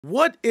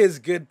What is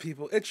good,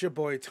 people? It's your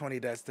boy Tony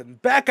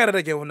Destin, back at it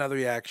again with another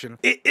reaction.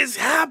 It is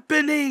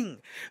happening!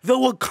 The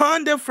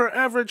Wakanda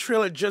Forever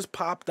trailer just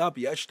popped up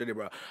yesterday,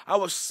 bro. I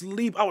was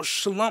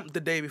slumped the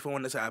day before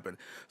when this happened.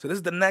 So this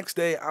is the next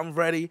day. I'm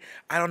ready.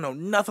 I don't know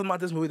nothing about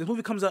this movie. This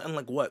movie comes out in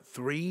like what,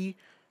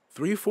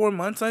 4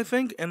 months, I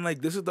think. And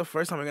like this is the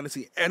first time we're gonna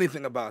see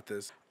anything about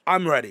this.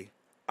 I'm ready.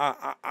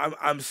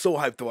 I'm so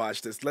hyped to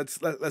watch this. Let's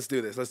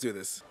do this. Let's do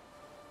this.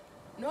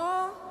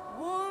 No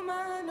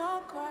woman,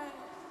 no cry.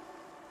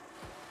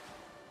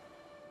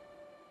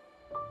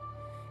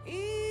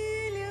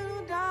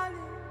 Little darling,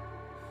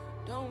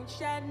 don't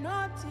shed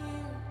no tear.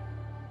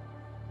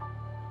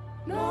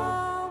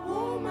 No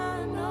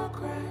woman, no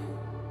cry.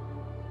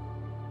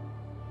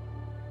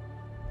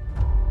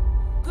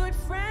 Good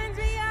friends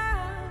we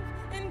have,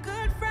 and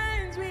good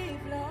friends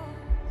we've lost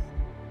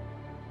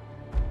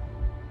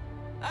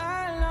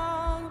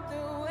along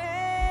the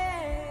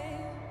way.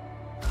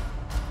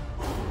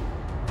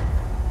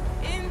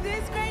 In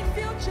this great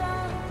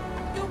future,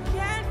 you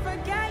can't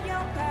forget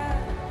your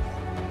past.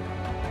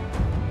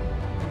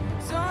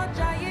 So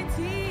dry your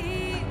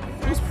tears.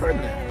 Who's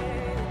pregnant?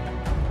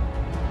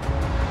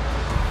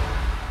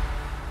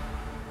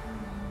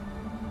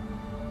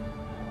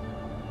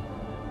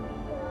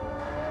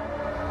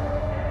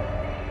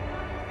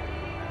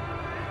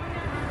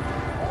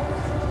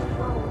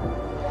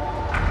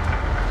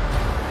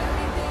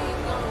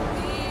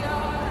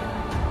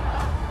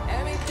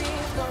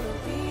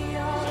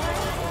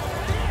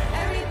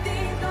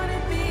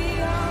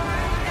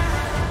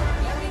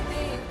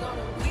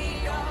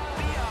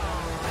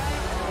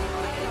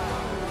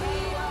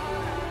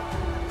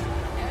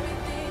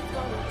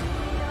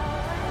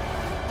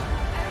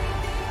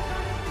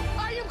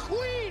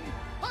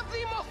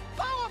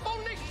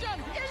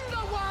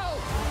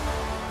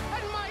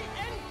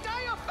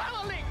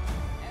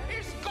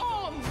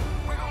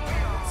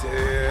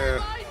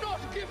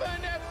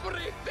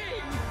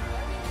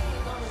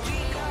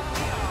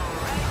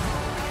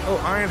 Oh,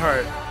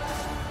 Ironheart.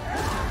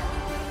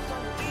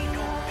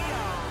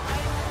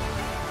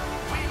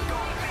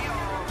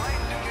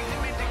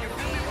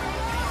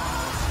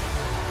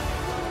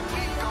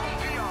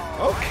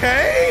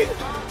 Okay.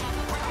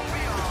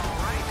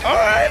 All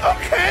right.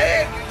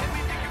 Okay.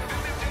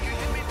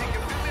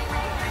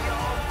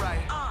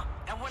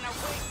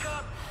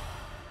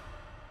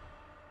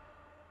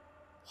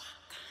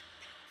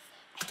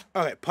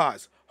 Okay.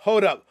 Pause.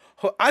 Hold up.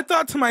 I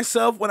thought to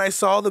myself when I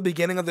saw the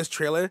beginning of this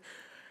trailer,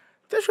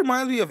 this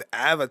reminds me of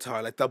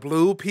Avatar, like the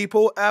blue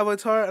people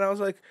Avatar, and I was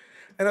like,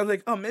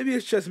 oh, maybe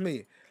it's just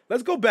me.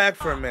 Let's go back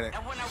for a minute.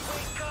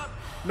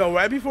 No,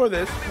 right before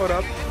this. Hold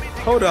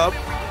up.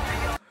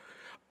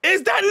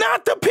 Is that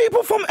not the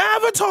people from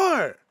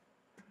Avatar?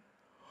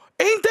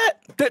 Ain't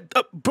that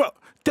bro?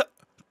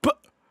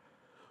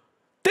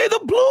 They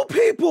the blue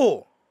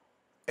people.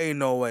 Ain't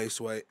no way,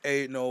 Sway.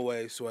 Ain't no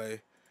way,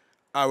 Sway.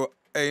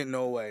 Ain't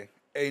no way.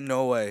 Ain't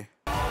no way.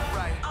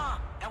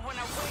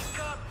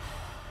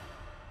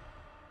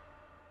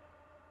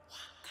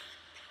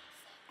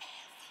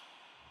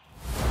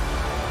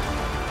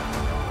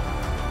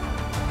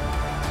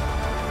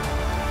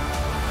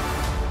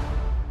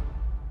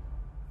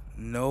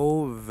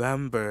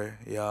 November,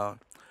 y'all.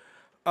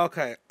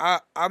 Okay,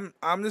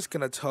 I'm just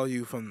gonna tell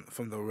you from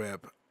the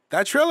rip.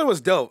 That trailer was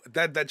dope.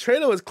 That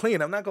trailer was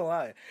clean. I'm not gonna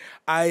lie.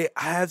 I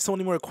have so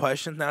many more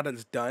questions now that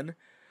it's done.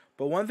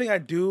 But one thing I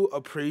do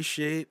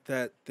appreciate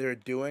that they're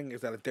doing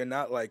is that they're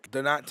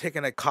not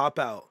taking a cop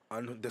out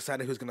on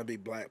deciding who's gonna be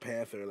Black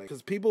Panther. Like,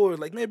 because people were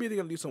like, maybe they're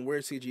gonna do some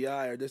weird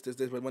CGI or this.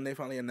 But when they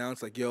finally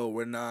announced, like, yo,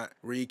 we're not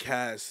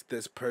recast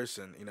this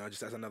person, you know,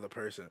 just as another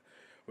person.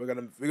 We're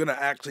gonna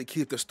actually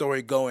keep the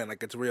story going,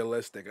 like it's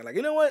realistic. And like,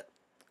 you know what?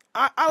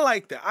 I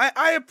like that.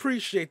 I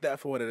appreciate that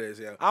for what it is.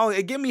 Yeah.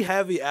 It gave me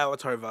heavy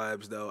Avatar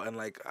vibes though, and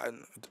like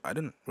I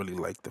didn't really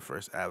like the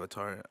first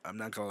Avatar. I'm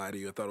not gonna lie to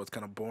you. I thought it was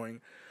kind of boring.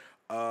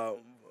 But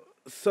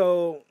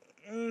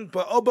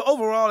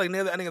overall, like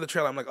near the ending of the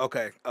trailer, I'm like,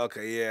 okay,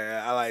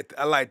 yeah,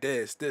 I like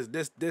this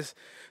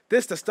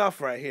the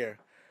stuff right here.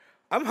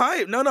 I'm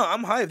hyped. No,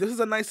 I'm hyped. This is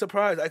a nice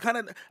surprise.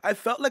 I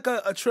felt like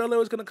a trailer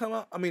was gonna come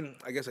out. I mean,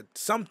 I guess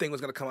something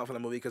was gonna come out for the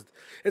movie because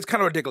it's kind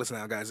of ridiculous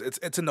now, guys.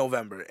 It's in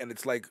November and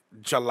it's like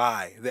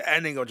July, the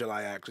ending of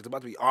July. Actually, it's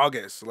about to be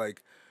August.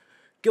 Like,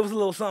 give us a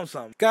little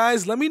something.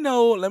 Guys, let me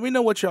know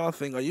what y'all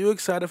think. Are you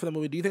excited for the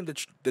movie? Do you think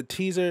the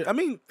teaser? I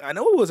mean, I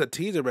know it was a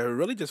teaser, but it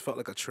really just felt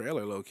like a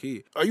trailer, low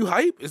key. Are you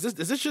hyped? Is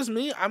this just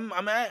me? I mean,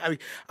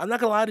 I'm not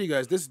gonna lie to you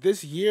guys.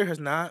 This year has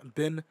not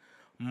been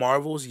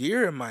Marvel's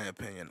year, in my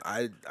opinion.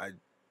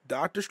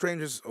 Doctor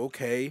Strange is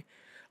okay.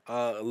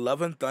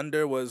 Love and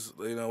Thunder was,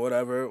 you know,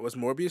 whatever. Was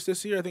Morbius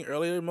this year? I think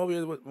earlier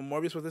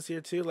Morbius was this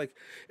year too. Like,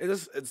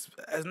 it's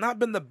has not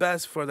been the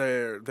best for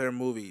their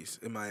movies,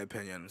 in my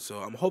opinion. So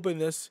I'm hoping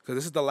because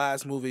this is the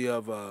last movie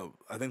of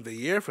I think the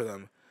year for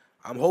them.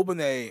 I'm hoping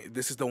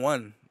this is the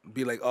one.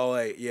 Be like, oh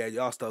hey, yeah,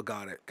 y'all still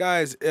got it,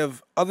 guys.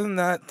 If other than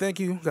that,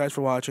 thank you guys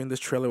for watching. This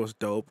trailer was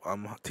dope.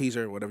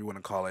 Teaser, whatever you want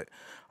to call it.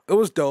 It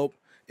was dope.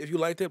 If you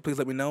liked it, please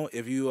let me know.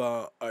 If you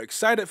are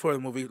excited for the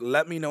movie,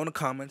 let me know in the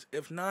comments.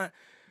 If not,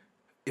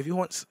 if you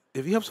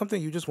have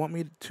something you just want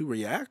me to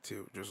react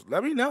to, just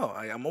let me know.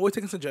 I'm always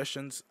taking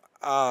suggestions.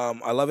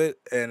 I love it,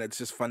 and it's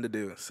just fun to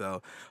do.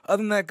 So,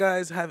 other than that,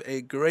 guys, have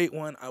a great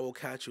one. I will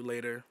catch you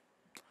later.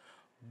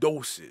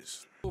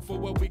 Doses. For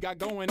what we got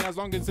going, as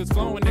long as it's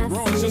flowing and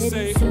growing, just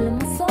say.